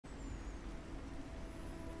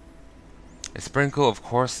A sprinkle of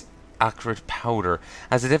coarse, accurate powder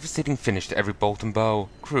has a devastating finish to every bolt and bow.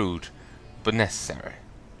 Crude, but necessary.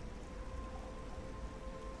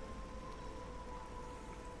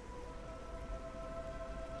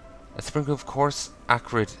 A sprinkle of coarse,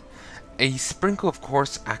 accurate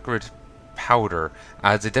powder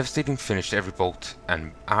adds a devastating finish to every bolt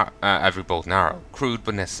and arrow. Crude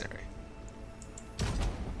but necessary.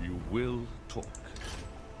 You will talk.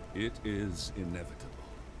 It is inevitable.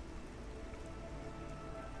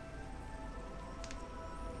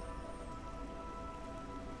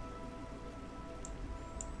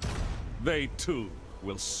 They too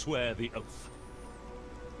will swear the oath.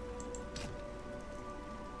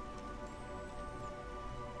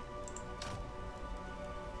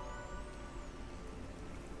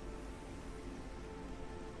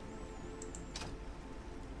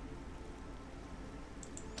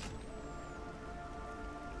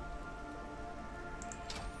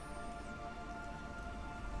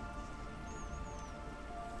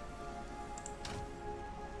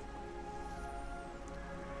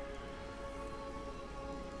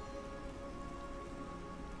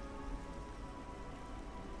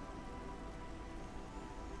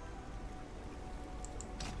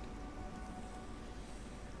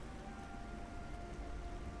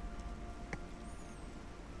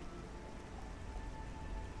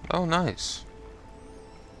 Oh, nice.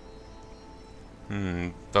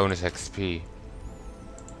 Bonus XP.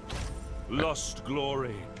 Lost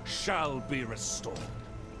glory shall be restored.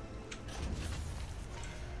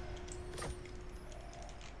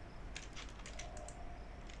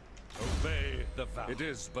 Obey the vow. It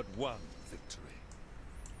is but one victory.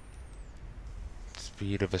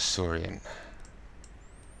 Speed of a Saurian.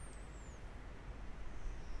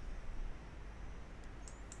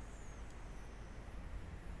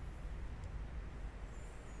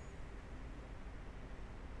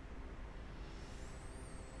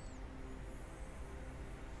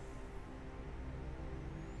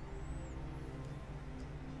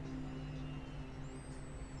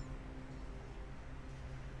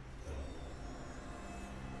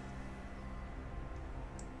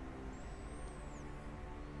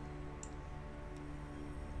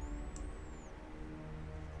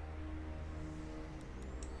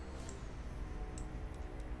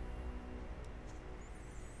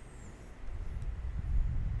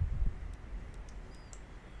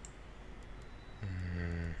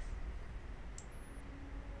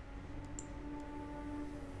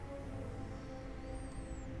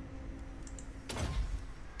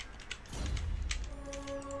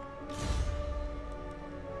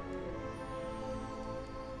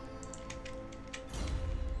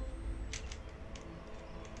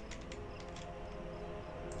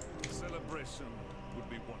 Celebration would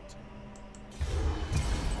be wanting.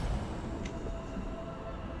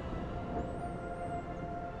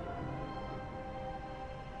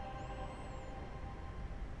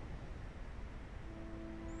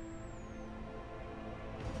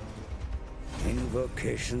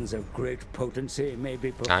 Invocations of great potency may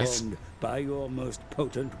be performed by your most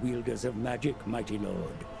potent wielders of magic, mighty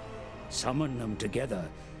lord. Summon them together,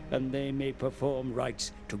 and they may perform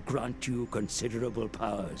rites to grant you considerable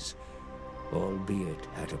powers, albeit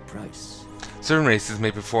at a price. Certain races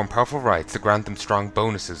may perform powerful rites to grant them strong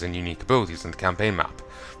bonuses and unique abilities on the campaign map.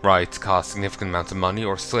 Rites cost significant amounts of money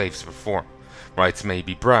or slaves to perform. Rites may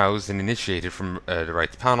be browsed and initiated from the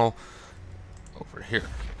rites panel over here.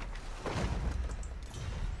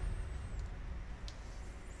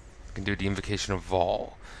 We can do the Invocation of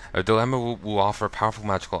Vol. A dilemma will offer a powerful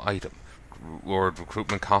magical item. Reward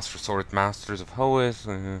recruitment costs for sword masters of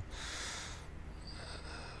Heya.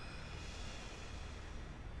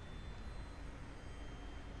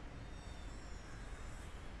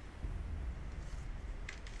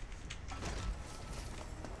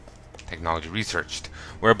 Technology researched,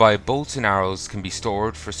 whereby bolts and arrows can be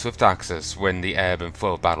stored for swift access when the ebb and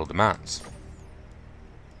flow of battle demands.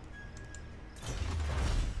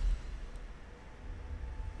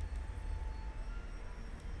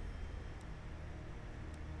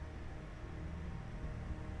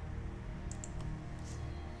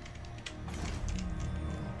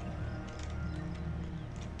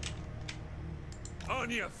 On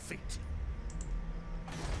your feet.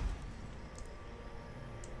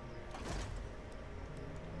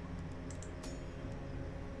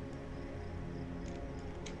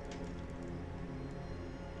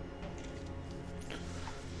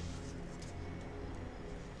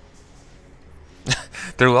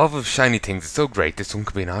 Their love of shiny things is so great, this one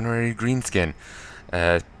could be an honorary greenskin.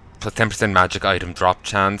 Plus 10% magic item drop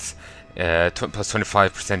chance, plus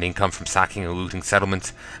 25% income from sacking and looting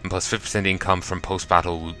settlements, and plus 50% income from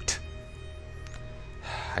post-battle loot.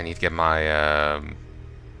 I need to get my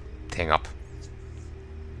thing up.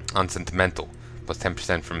 On sentimental, plus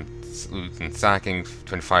 10% from loot and sacking,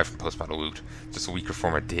 25 from post-battle loot. Just a weaker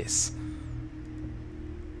form of this.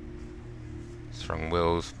 Strong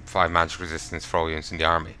wills, 5 magic resistance for all units in the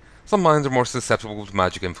army. Some minds are more susceptible to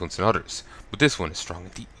magic influence than others, but this one is strong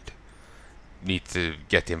indeed. Need to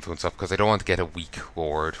get the influence up because I don't want to get a weak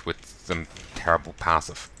lord with some terrible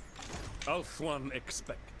passive. Althwan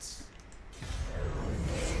expects.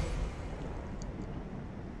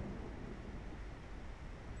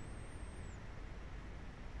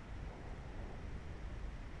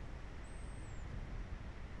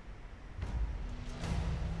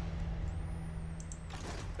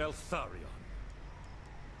 Eltharion.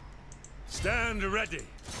 Stand ready.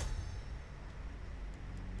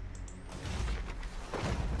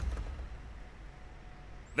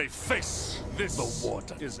 They face this. The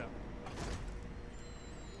Warden is out.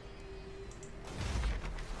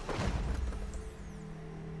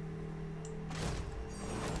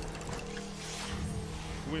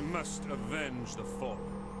 We must avenge the fallen.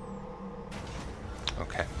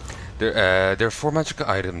 Okay. There are 4 magic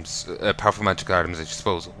items, powerful magic items at your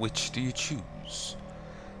disposal. Which do you choose?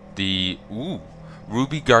 The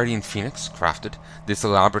Ruby Guardian Phoenix, crafted. This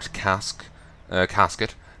elaborate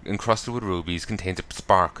casket, encrusted with rubies, contains a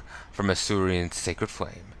spark from a Surian sacred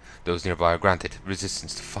flame. Those nearby are granted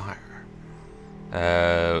resistance to fire.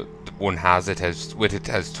 The one has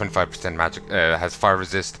 25% magic, has fire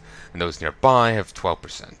resist, and those nearby have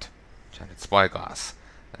 12%. Enchanted spyglass.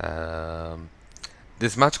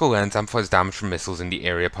 This magical lens amplifies damage from missiles in the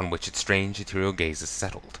area upon which its strange ethereal gaze is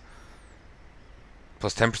settled.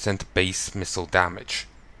 Plus 10% base missile damage.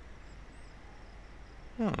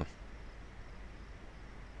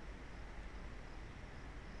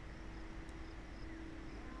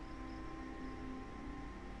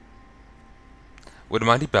 With a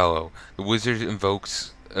mighty bellow, the wizard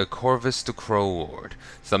invokes a Corvus the Crow Lord,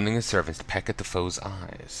 summoning his servants to peck at the foe's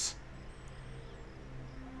eyes.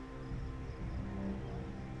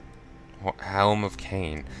 Helm of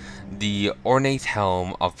Cain. The ornate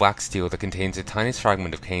helm of black steel that contains the tiniest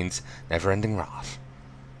fragment of Cain's never-ending wrath.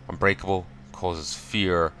 Unbreakable, causes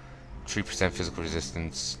fear, 3% physical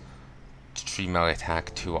resistance, 3 melee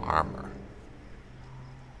attack, 2 armor.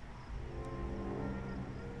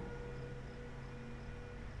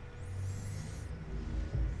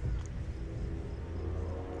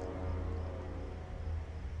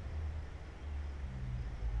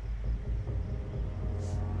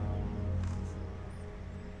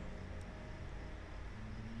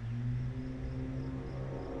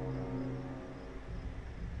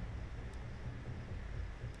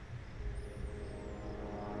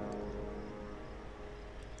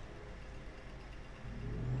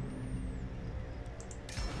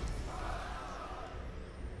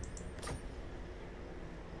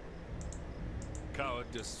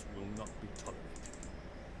 Cowardice will not be tolerated.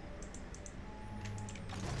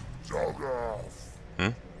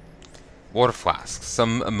 Water flasks.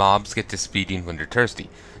 Some mobs get to speeding when they're thirsty.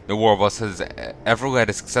 No war of us has ever led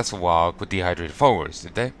a successful walk with dehydrated followers,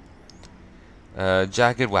 did they?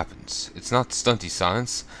 Jagged weapons. It's not stunty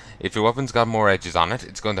science. If your weapon's got more edges on it,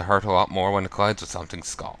 it's going to hurt a lot more when it collides with something's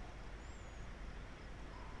skull.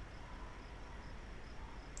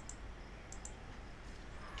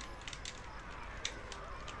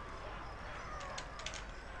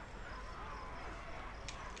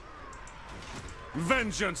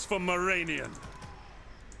 Vengeance for Moranion!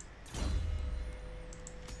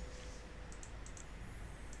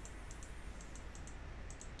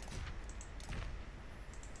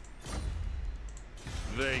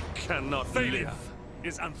 They cannot Failure live.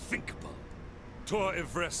 Is unthinkable. Tor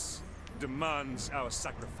Ivres demands our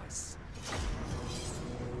sacrifice.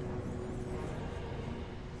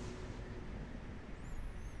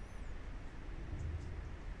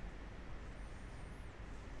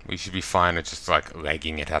 We should be fine at just like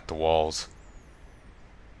legging it at the walls.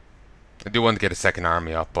 I do want to get a second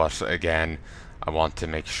army up, but again, I want to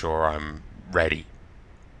make sure I'm ready.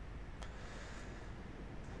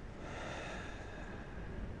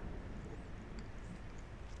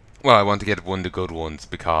 Well, I want to get one of the good ones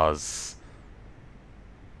because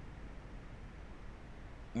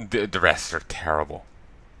the rest are terrible.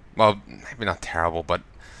 Well, maybe not terrible, but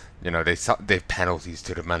you know, they have penalties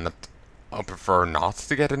to them, and I'll prefer not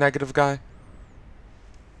to get a negative guy.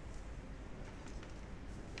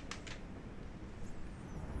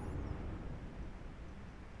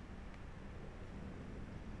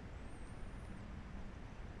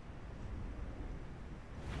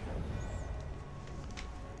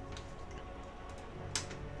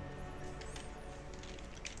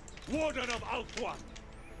 Warden of Althwan!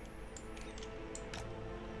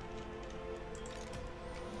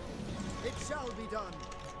 It shall be done.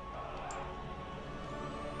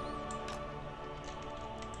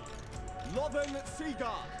 Lothern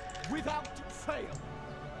Seaguard, without fail.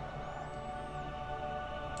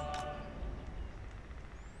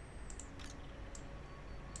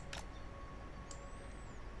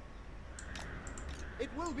 It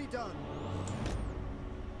will be done.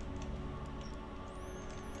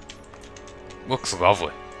 Looks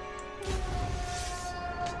lovely.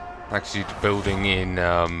 Actually, the building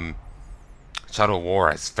in Shadow War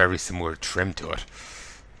has very similar trim to it.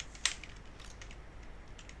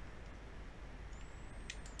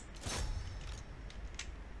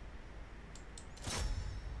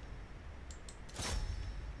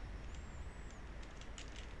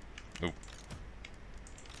 Oop.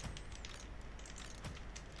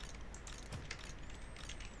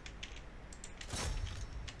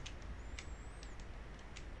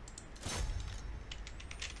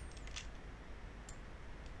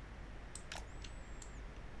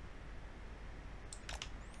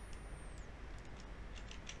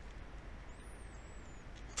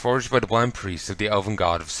 Forged by the blind priest of the elven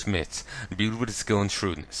god of smiths, imbued with his skill and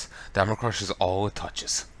shrewdness, the hammer crushes all it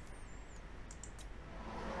touches.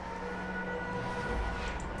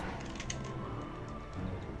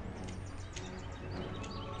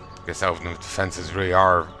 I guess elven defenses really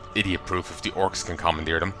are idiot-proof if the orcs can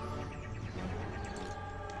commandeer them.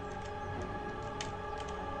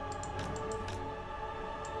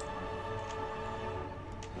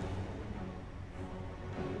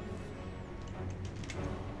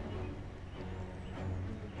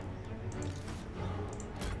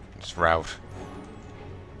 Route.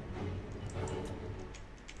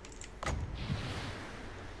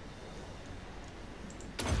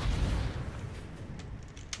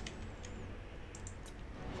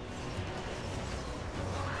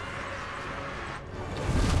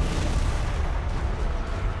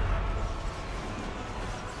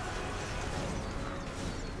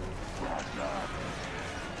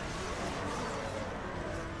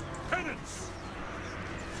 Penance!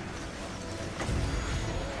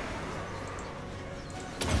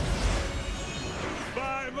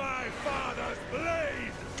 By my father's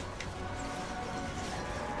blade!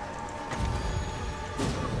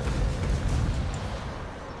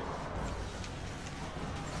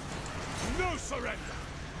 No surrender!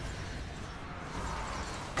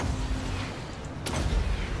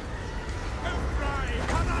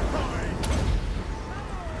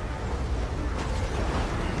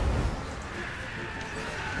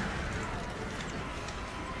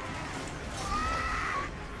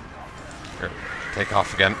 Take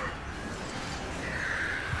off again.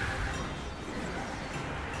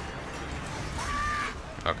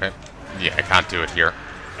 Okay. Yeah, I can't do it here.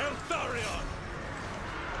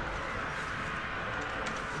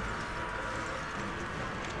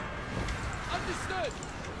 Understood.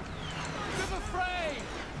 River fray.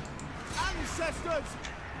 Ancestors.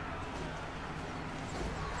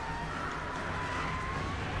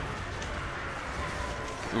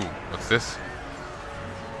 Ooh, what's this?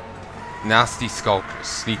 Nasty skulkers,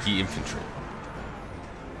 sneaky infantry.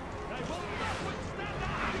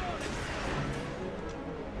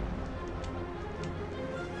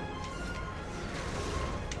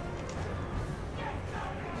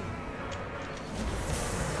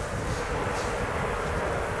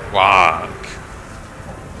 Wag.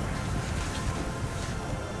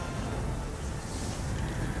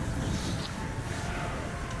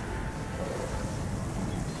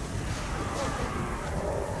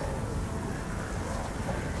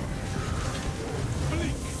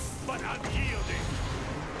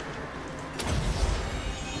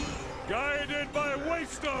 Guided by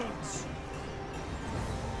waystones!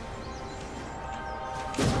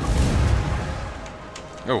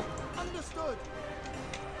 Oh. Understood.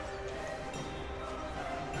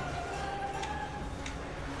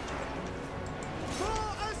 For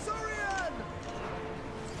Azorian!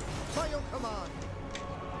 By your command.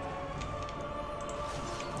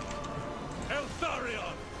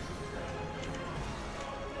 Eltharion!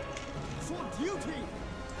 For duty!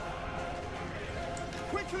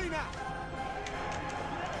 Quickly now!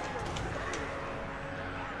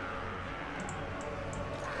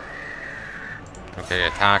 Okay,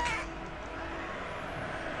 attack.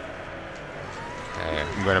 Okay,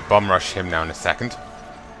 I'm gonna bum rush him now in a second.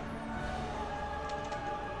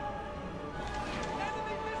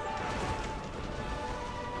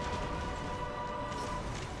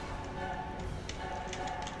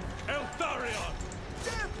 Eltharion!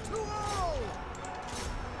 Death to all!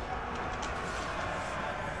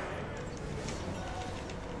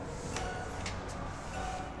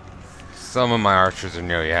 Some of my archers are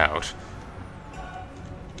nearly out.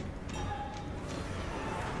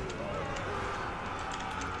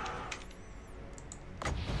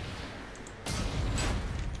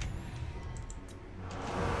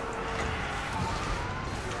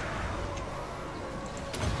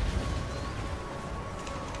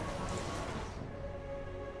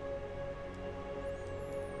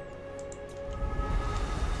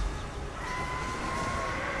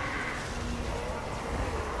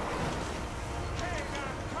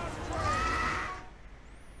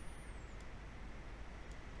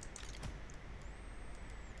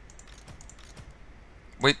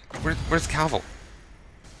 Where's Cavill?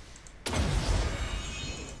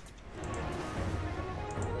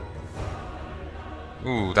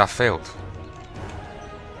 Ooh, that failed.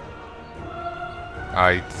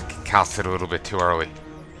 I cast it a little bit too early.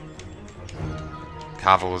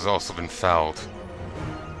 Cavill has also been felled.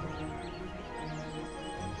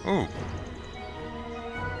 Ooh.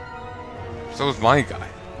 So is my guy.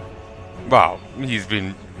 Well, he's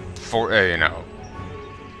been, you know,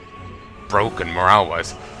 broken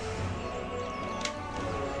morale-wise.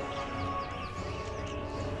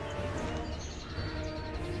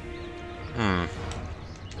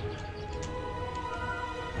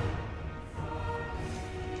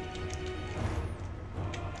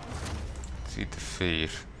 See defeat.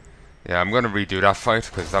 Yeah, I'm gonna redo that fight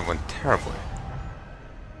because that went terribly.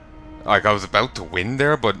 Like, I was about to win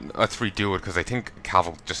there, but let's redo it because I think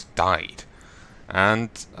Cavill just died. And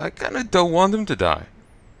I kinda don't want him to die.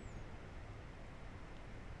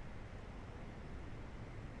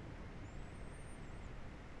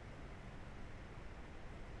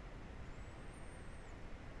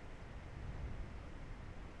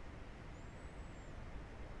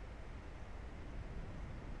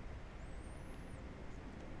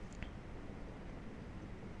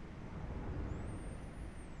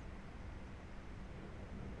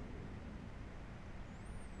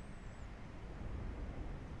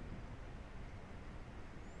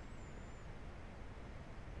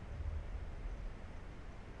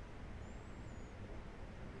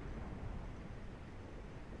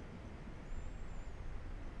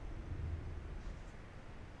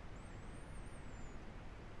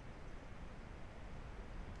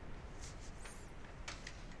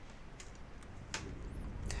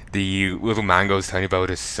 The little mango's telling you about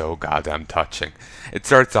is so goddamn touching. It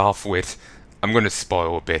starts off with, I'm going to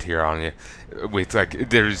spoil a bit here on you, with like,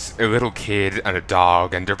 there's a little kid and a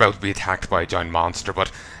dog and they're about to be attacked by a giant monster,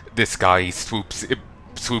 but this guy swoops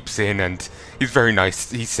in and he's very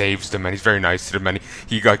nice, he saves them and he's very nice to them, and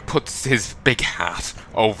he like puts his big hat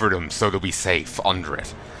over them so they'll be safe under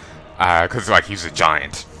it. Cause like he's a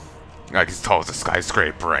giant. Like he's tall as a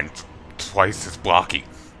skyscraper and twice as blocky.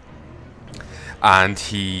 And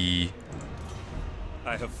he...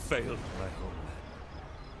 I have failed my homeland.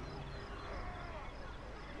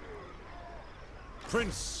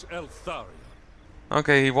 Prince Eltharion.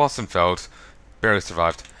 Okay, he wasn't felled. Barely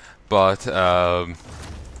survived. But, I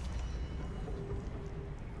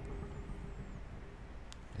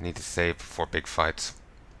need to save before big fights.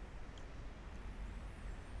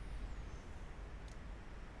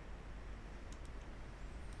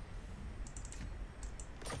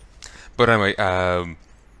 But anyway, and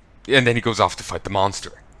then he goes off to fight the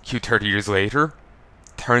monster. 30 years later,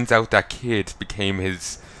 turns out that kid became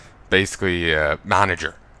his, basically,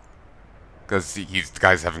 manager. Because the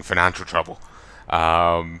guy's having financial trouble.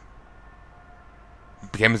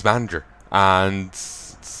 Became his manager. And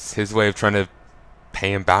it's his way of trying to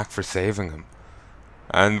pay him back for saving him.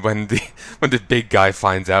 And when the big guy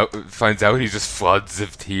finds out, he just floods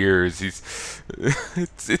of tears.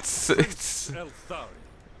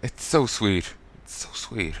 It's so sweet. It's so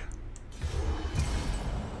sweet.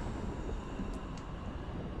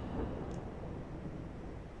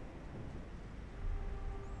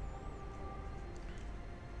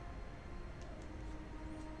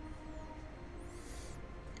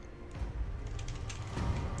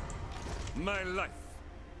 My life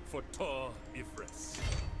for Tor Ivres.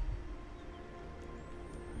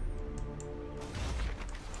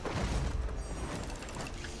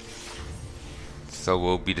 So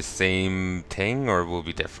will it be the same thing or will it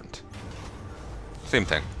be different? Same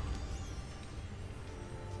thing.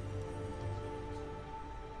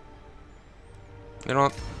 You know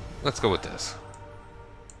what? Let's go with this.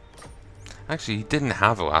 Actually, he didn't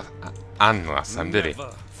have a Anne last time, did he?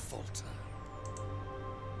 Never falter.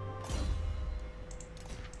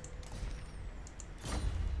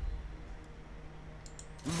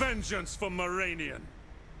 Vengeance for Moranion.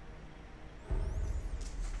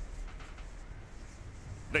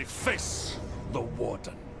 They face the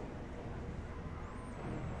Warden.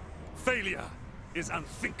 Failure is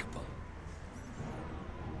unthinkable.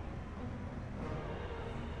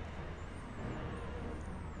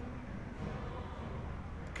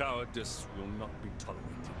 Cowardice will not be tolerated.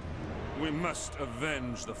 We must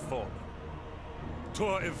avenge the fallen.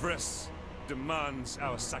 Tor Ivres demands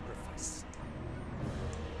our sacrifice.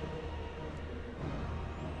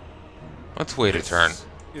 Let's wait a turn.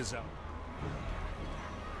 Is our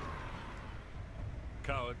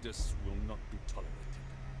cowardice will not be tolerated.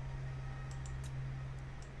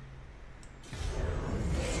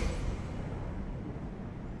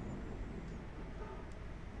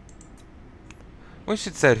 Wish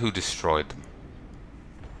it said who destroyed them.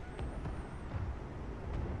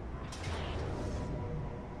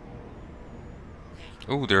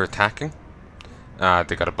 Oh, they're attacking. Ah,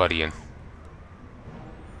 they got a buddy in.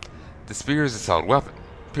 The spear is a solid weapon,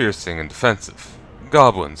 piercing and defensive.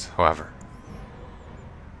 Goblins, however.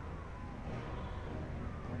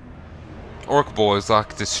 Orc boys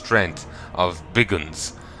lack the strength of big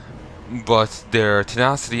uns, but their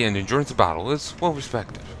tenacity and endurance of battle is well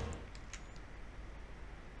respected.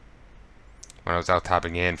 When I was out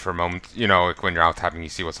tabbing in for a moment, you know, like when you're out tabbing, you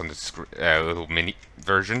see what's on the little mini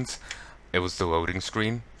versions. It was the loading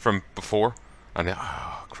screen from before, and then,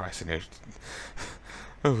 oh Christ,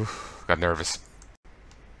 I got nervous.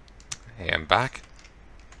 Hey, I'm back.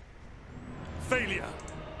 Failure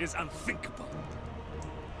is unthinkable.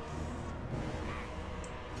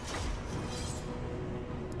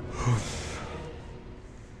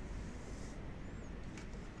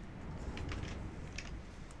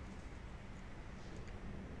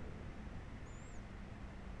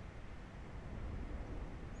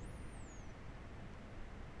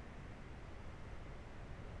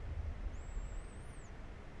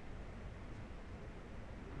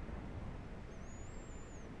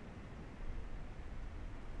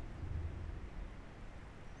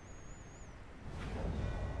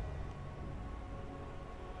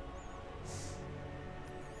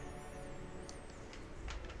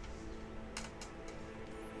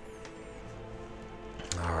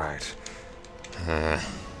 Alright.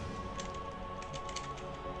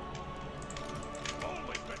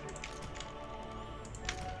 Always ready.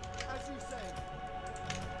 As you say.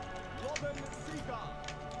 Warden Seagull.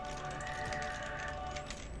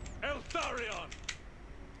 Eltharion!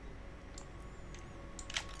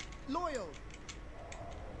 Loyal.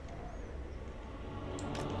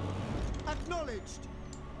 Acknowledged.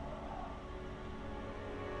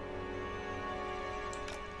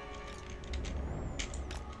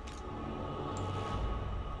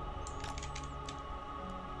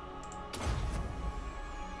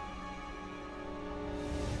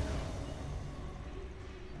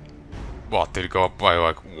 What, did it go up by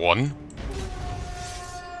like 1?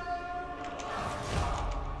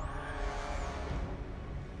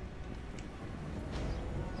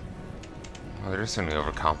 Well, they're certainly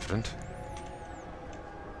overconfident.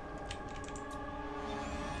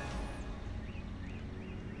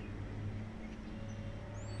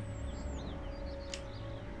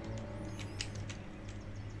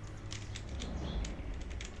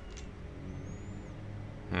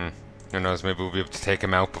 Who knows, maybe we'll be able to take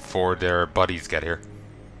him out before their buddies get here.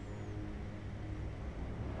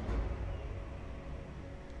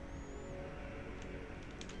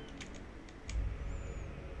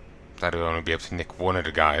 That will only be able to nick one of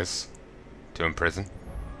the guys to imprison.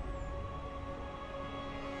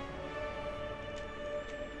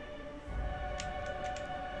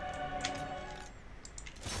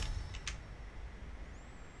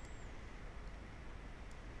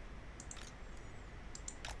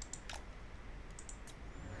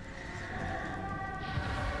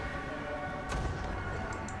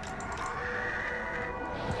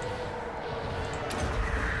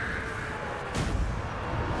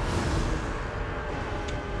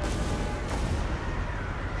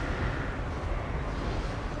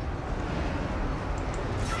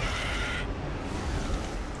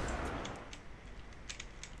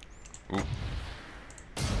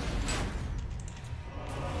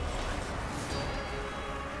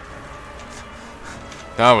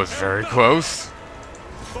 That was very close.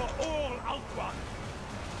 For all outrun.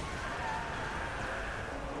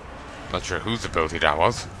 Not sure whose ability that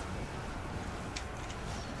was.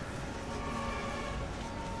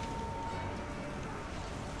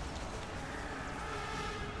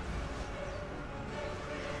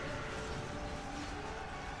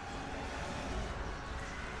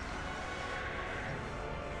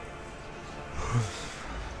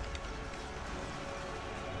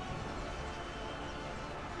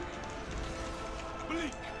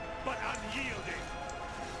 Bleak, but unyielding.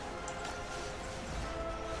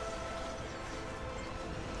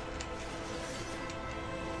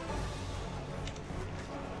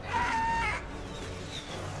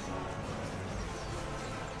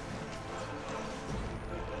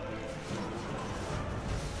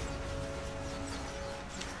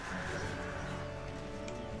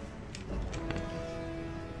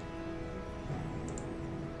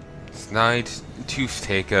 Snide Tooth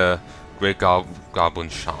take a Great Goblin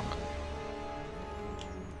Shaman.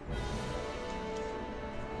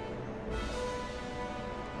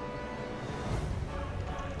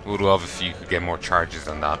 Would love if you could get more charges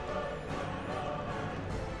than that.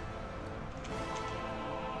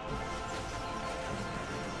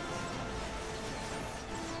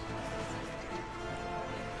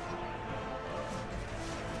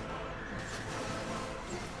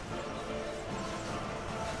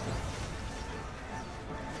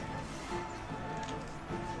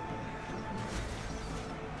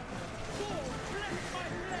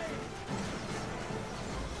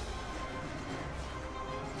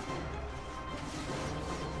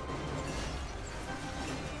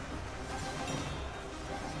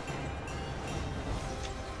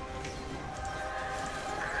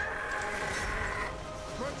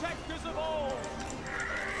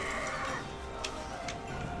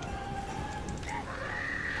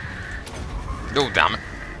 go, damn it.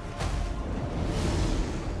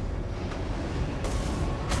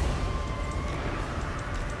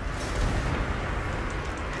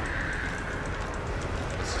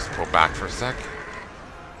 Let's just pull back for a sec.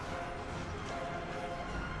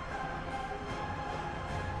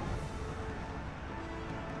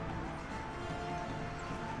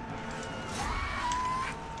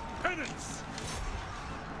 Penance!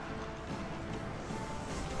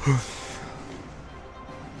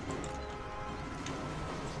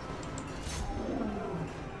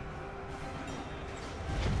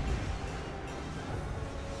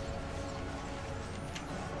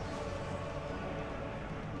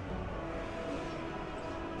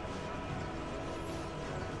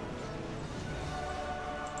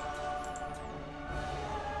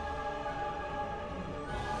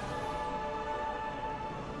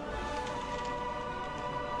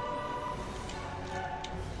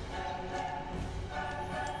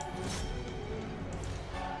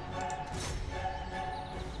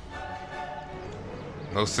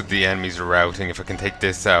 Most of the enemies are routing. If I can take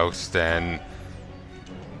this out, then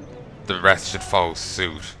the rest should follow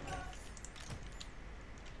suit.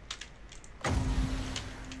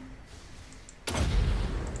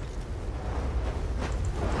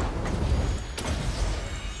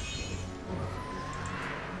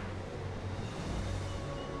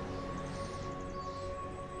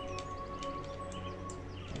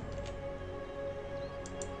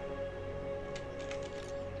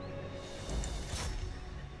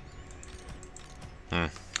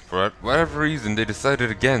 For whatever reason, they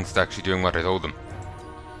decided against actually doing what I told them.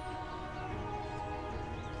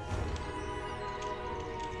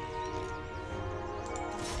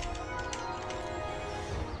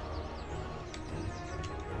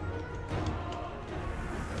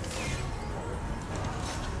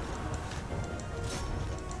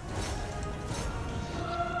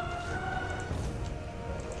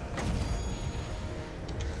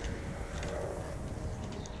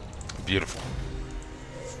 Beautiful.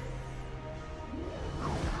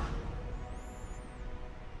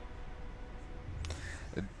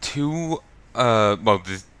 Well,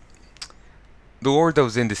 the lord that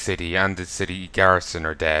was in the city and the city garrison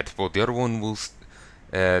are dead, but the other one will,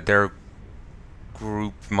 their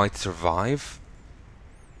group might survive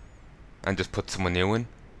and just put someone new in.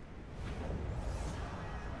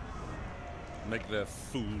 Make their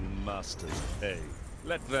fool masters pay.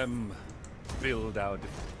 Let them build our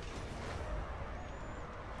defense.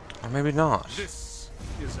 Or maybe not. This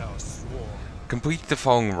is our sworn. Complete the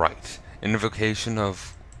following rite. Invocation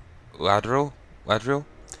of Ladriel.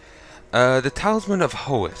 The Talisman of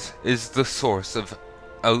Hoet is the source of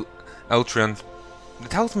Eltrion's. The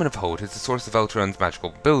Talisman of Hoet is the source of Eltrion's magical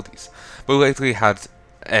abilities, but lately had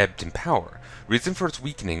ebbed in power. Reason for its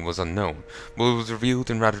weakening was unknown, but it was revealed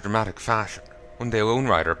in rather dramatic fashion. One day, a lone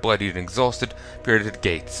rider, bloodied and exhausted, appeared at the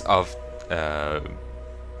gates of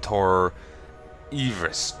Tor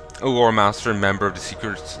Ivris, a lore master and member of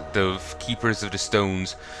the Keepers of the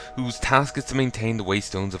Stones, whose task is to maintain the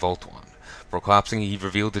Waystones of Ultuan. For collapsing, he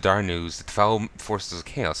revealed the dire news that the foul forces of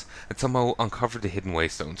chaos had somehow uncovered the hidden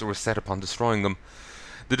Waystones, or were set upon destroying them.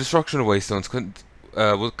 The destruction of Waystones couldn't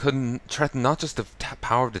threaten not just the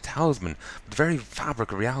power of the talisman, but the very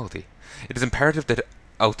fabric of reality. It is imperative that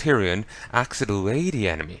Alterion acts to delay the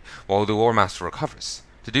enemy while the lore master recovers.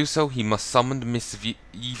 To do so, he must summon the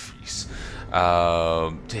mischievous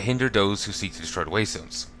to hinder those who seek to destroy the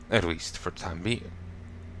Waystones, at least for the time being.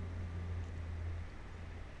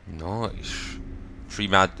 Nice. 3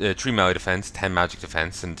 melee defense, 10 magic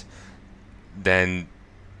defense, and then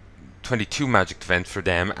 22 magic defense for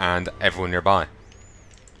them and everyone nearby.